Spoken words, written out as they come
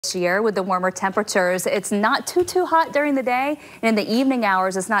This year with the warmer temperatures. It's not too hot during the day, and in the evening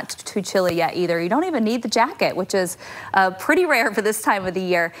hours it's not too chilly yet either. You don't even need the jacket, which is pretty rare for this time of the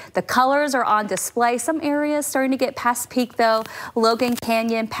year. The colors are on display. Some areas starting to get past peak though. Logan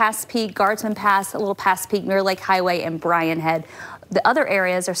Canyon, past peak, Guardsman Pass, a little past peak, Mirror Lake Highway, and Bryan Head. The other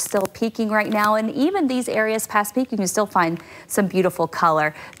areas are still peaking right now, and even these areas past peak, you can still find some beautiful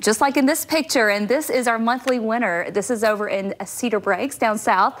color, just like in this picture. And this is our monthly winner. This is over in Cedar Breaks down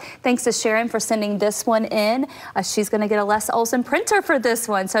south. Thanks to Sharon for sending this one in. She's going to get a Les Olson printer for this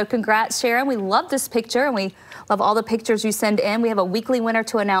one. So congrats, Sharon. We love this picture, and we love all the pictures you send in. We have a weekly winner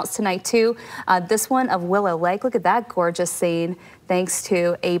to announce tonight too. This one of Willow Lake. Look at that gorgeous scene. Thanks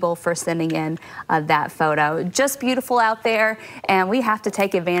to Abel for sending in that photo. Just beautiful out there, and we have to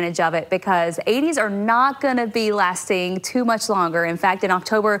take advantage of it because 80s are not going to be lasting too much longer. In fact, in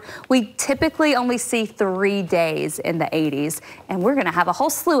October, we typically only see 3 days in the 80s, and we're going to have a whole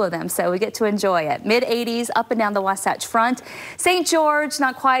slew of them, so we get to enjoy it. Mid-80s up and down the Wasatch Front. St. George,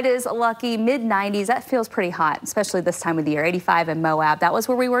 not quite as lucky. Mid-90s, that feels pretty hot, especially this time of the year. 85 in Moab. That was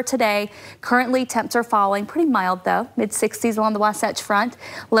where we were today. Currently, temps are falling. Pretty mild, though. Mid-60s along the Wasatch Front.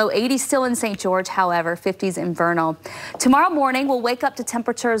 Low 80s still in St. George, however, 50s in Vernal. Tomorrow morning, we'll wake up to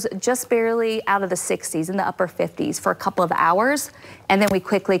temperatures just barely out of the 60s, in the upper 50s for a couple of hours, and then we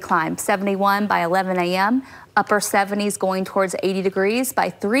quickly climb. 71 by 11 a.m., upper 70s going towards 80 degrees by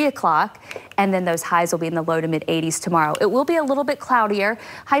 3 o'clock, and then those highs will be in the low to mid 80s tomorrow. It will be a little bit cloudier.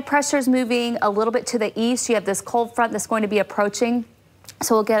 High pressure is moving a little bit to the east. You have this cold front that's going to be approaching.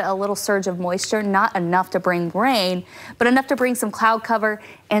 So we'll get a little surge of moisture, not enough to bring rain, but enough to bring some cloud cover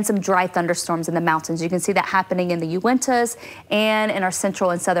and some dry thunderstorms in the mountains. You can see that happening in the Uintas and in our central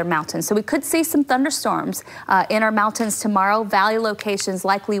and southern mountains. So we could see some thunderstorms in our mountains tomorrow. Valley locations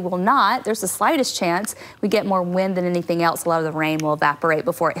likely will not. There's the slightest chance we get more wind than anything else. A lot of the rain will evaporate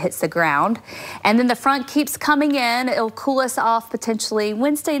before it hits the ground. And then the front keeps coming in. It'll cool us off potentially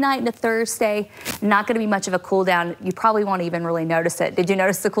Wednesday night into Thursday. Not going to be much of a cool down. You probably won't even really notice it. Did you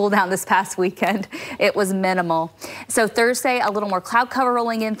notice the cool down this past weekend? It was minimal. So Thursday, a little more cloud cover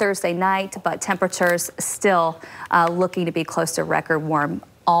rolling in Thursday night, but temperatures still looking to be close to record warm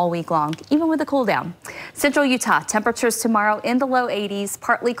all week long, even with the cool down. Central Utah, temperatures tomorrow in the low 80s,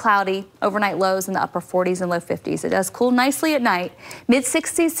 partly cloudy, overnight lows in the upper 40s and low 50s. It does cool nicely at night. Mid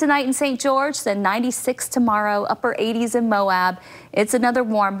 60s tonight in St. George, then 96 tomorrow, upper 80s in Moab. It's another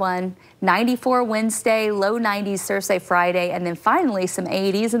warm one. 94 Wednesday, low 90s Thursday, Friday, and then finally some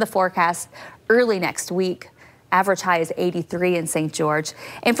 80s in the forecast early next week. Average high is 83 in St. George.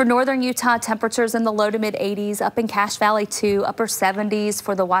 And for northern Utah, temperatures in the low to mid 80s, up in Cache Valley too, upper 70s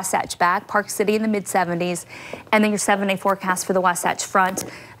for the Wasatch Back, Park City in the mid 70s, and then your 7-day forecast for the Wasatch Front.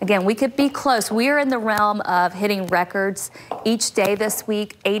 Again, we could be close. We are in the realm of hitting records each day this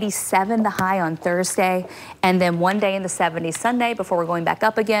week. 87 the high on Thursday, and then one day in the 70s Sunday before we're going back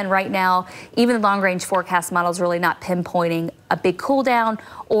up again. Right now, even the long-range forecast model is really not pinpointing a big cool down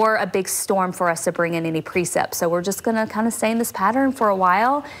or a big storm for us to bring in any precip. So we're just going to kind of stay in this pattern for a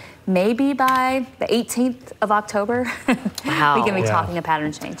while. Maybe by the 18th of October, wow. We can be talking a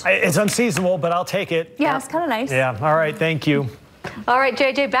pattern change. It's unseasonable, but I'll take it. Yeah, it's kind of nice. Yeah. All right. Thank you. All right,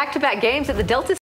 JJ, back-to-back games at the Delta